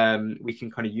of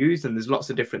use, and there's lots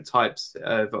of different types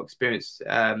of experience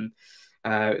that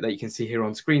you can see here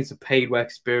on screen. So paid work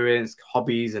experience,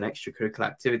 hobbies and extracurricular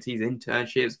activities,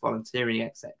 internships, volunteering,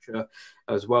 etc.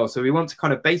 as well. So we want to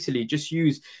kind of basically just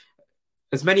use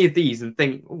as many of these and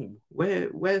think, oh, where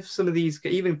have some of these,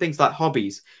 even things like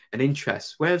hobbies and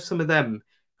interests, where have some of them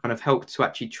kind of helped to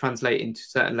actually translate into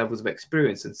certain levels of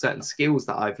experience and certain skills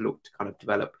that I've looked to kind of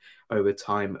develop over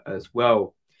time as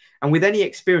well. And with any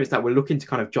experience that we're looking to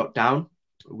kind of jot down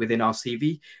within our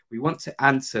CV, we want to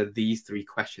answer these 3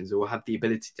 questions, or have the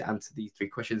ability to answer these 3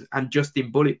 questions, and just in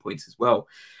bullet points as well.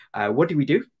 What do we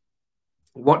do?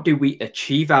 What do we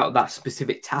achieve out of that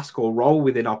specific task or role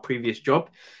within our previous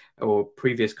job or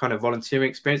previous kind of volunteering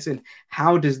experience? And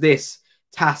how does this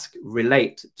task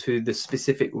relate to the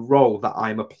specific role that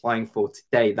I'm applying for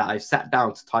today, that I've sat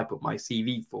down to type up my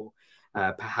CV for,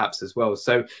 perhaps as well?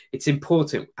 So it's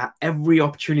important at every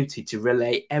opportunity to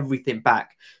relay everything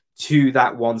back to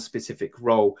that one specific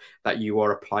role that you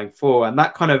are applying for. And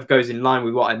that kind of goes in line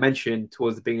with what I mentioned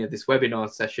towards the beginning of this webinar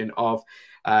session of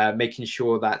making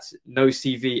sure that no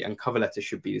CV and cover letter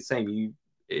should be the same.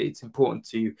 It's important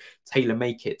to tailor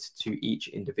make it to each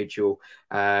individual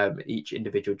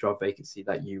job vacancy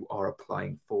that you are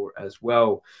applying for as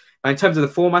well. Now, in terms of the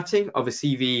formatting of a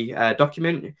CV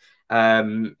document,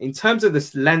 in terms of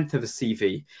this length of a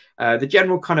CV, the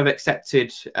general kind of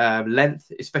accepted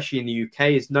length, especially in the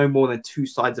UK, is no more than 2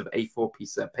 sides of A4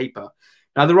 piece of paper.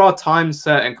 Now, there are times,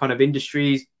 certain kind of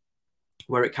industries,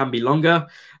 where it can be longer,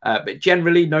 but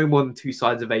generally no more than 2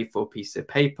 sides of A4 piece of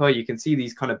paper. You can see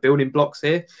these kind of building blocks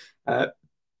here.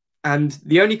 And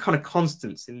the only kind of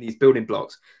constants in these building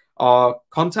blocks are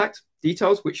contact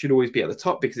details, which should always be at the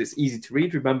top because it's easy to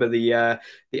read. Remember the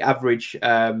average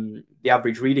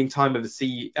reading time of a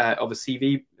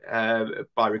CV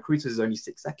by recruiters is only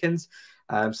 6 seconds.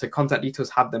 So contact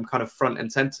details, have them kind of front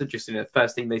and center, just in the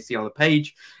first thing they see on the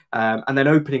page. And then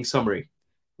opening summary,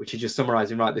 which is just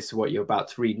summarizing, right, this is what you're about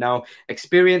to read. Now,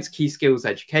 experience, key skills,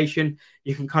 education,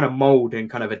 you can kind of mold and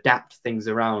kind of adapt things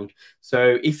around.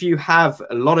 So if you have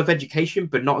a lot of education,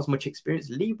 but not as much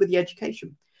experience, lead with the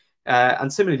education.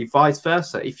 And similarly, vice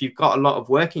versa. If you've got a lot of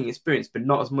working experience, but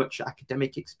not as much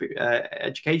academic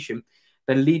education,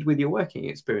 then lead with your working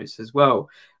experience as well.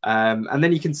 And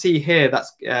then you can see here,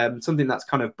 that's something that's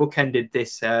kind of bookended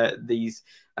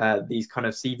these kind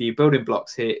of CV building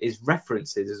blocks here, is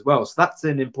references as well. So that's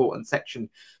an important section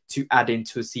to add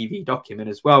into a CV document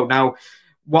as well. Now,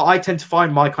 what I tend to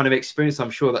find, my kind of experience,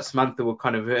 I'm sure that Samantha will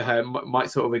kind of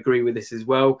might sort of agree with this as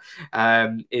well,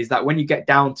 is that when you get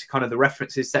down to kind of the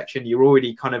references section, you're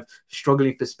already kind of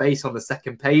struggling for space on the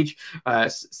second page,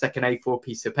 second A4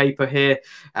 piece of paper here.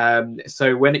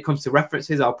 So when it comes to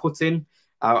references, I'll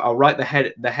write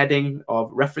the heading of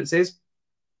references.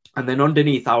 And then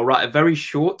underneath, I'll write a very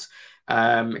short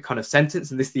kind of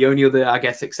sentence. And this is the only other, I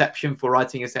guess, exception for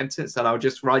writing a sentence, that I'll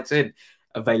just write in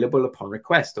available upon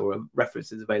request, or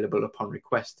references available upon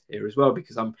request here as well,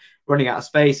 because I'm running out of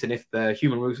space. And if the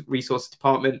Human Resources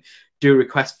Department do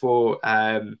request for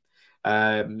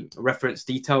reference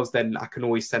details, then I can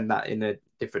always send that in a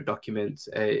different document,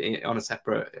 on a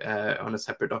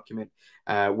separate document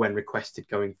when requested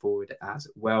going forward as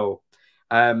well.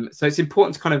 So it's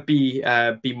important to kind of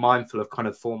be mindful of kind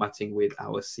of formatting with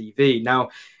our CV. Now,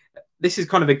 this is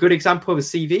kind of a good example of a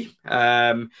CV.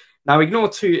 Now, ignore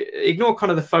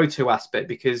kind of the photo aspect,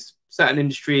 because certain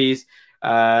industries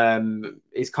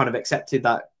is kind of accepted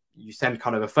that you send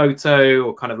kind of a photo,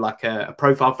 or kind of like a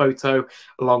profile photo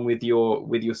along with your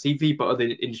CV, but other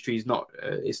industries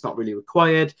it's not really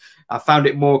required. I found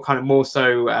it more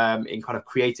so in kind of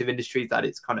creative industries that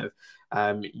it's kind of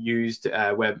used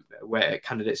where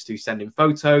candidates do send in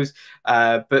photos.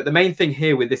 But the main thing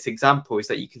here with this example is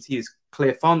that you can see this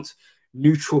clear font,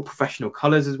 neutral professional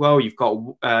colors as well. You've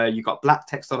got black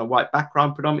text on a white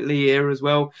background predominantly here as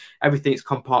well. Everything's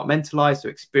compartmentalized, so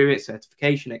experience,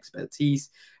 certification, expertise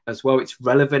as well. It's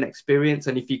relevant experience.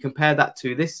 And if you compare that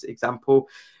to this example,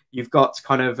 you've got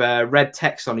kind of red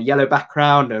text on a yellow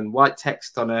background and white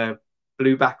text on a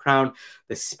blue background.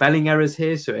 There's spelling errors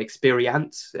here, so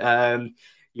experience.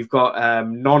 You've got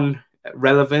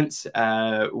non-relevant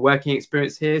working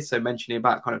experience here, so mentioning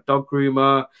about kind of dog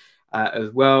groomer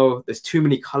as well. There's too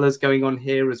many colors going on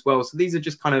here as well. So these are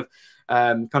just kind of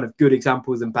kind of good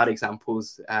examples and bad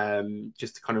examples,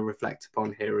 just to kind of reflect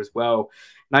upon here as well.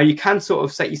 Now, you can sort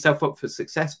of set yourself up for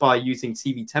success by using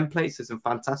CV templates. There's some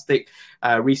fantastic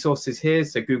resources here.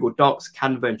 So Google Docs,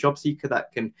 Canva, and JobSeeker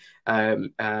that can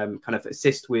kind of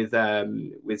assist with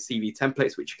CV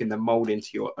templates, which you can then mold into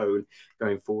your own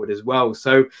going forward as well.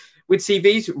 So with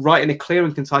CVs, write in a clear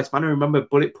and concise manner. Remember,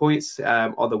 bullet points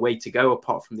are the way to go,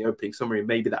 apart from the opening summary and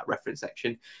maybe that reference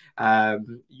section.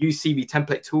 Use CV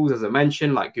template tools, as I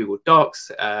mentioned, like Google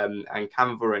Docs and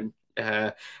Canva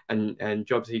and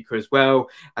JobSeeker as well,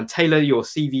 and tailor your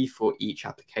CV for each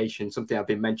application, something I've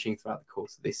been mentioning throughout the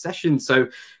course of this session. So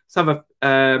let's have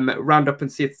a round up and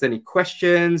see if there's any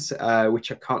questions,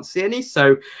 which I can't see any.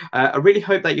 So I really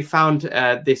hope that you found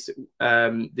this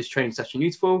training session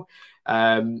useful.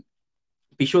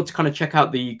 Be sure to kind of check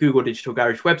out the Google Digital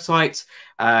Garage website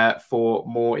for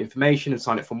more information and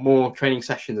sign up for more training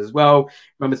sessions as well.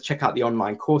 Remember to check out the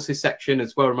online courses section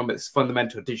as well. Remember, it's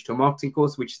Fundamental Digital Marketing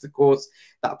course, which is the course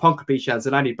that upon completion, as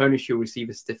an added bonus, you'll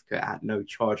receive a certificate at no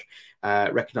charge,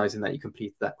 recognizing that you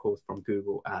completed that course from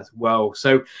Google as well.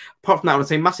 So apart from that, I want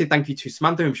to say massive thank you to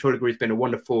Samantha, whom sure has been a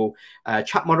wonderful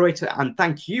chat moderator. And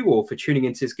thank you all for tuning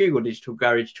into this Google Digital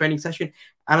Garage training session.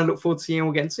 And I look forward to seeing you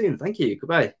all again soon. Thank you.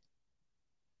 Goodbye.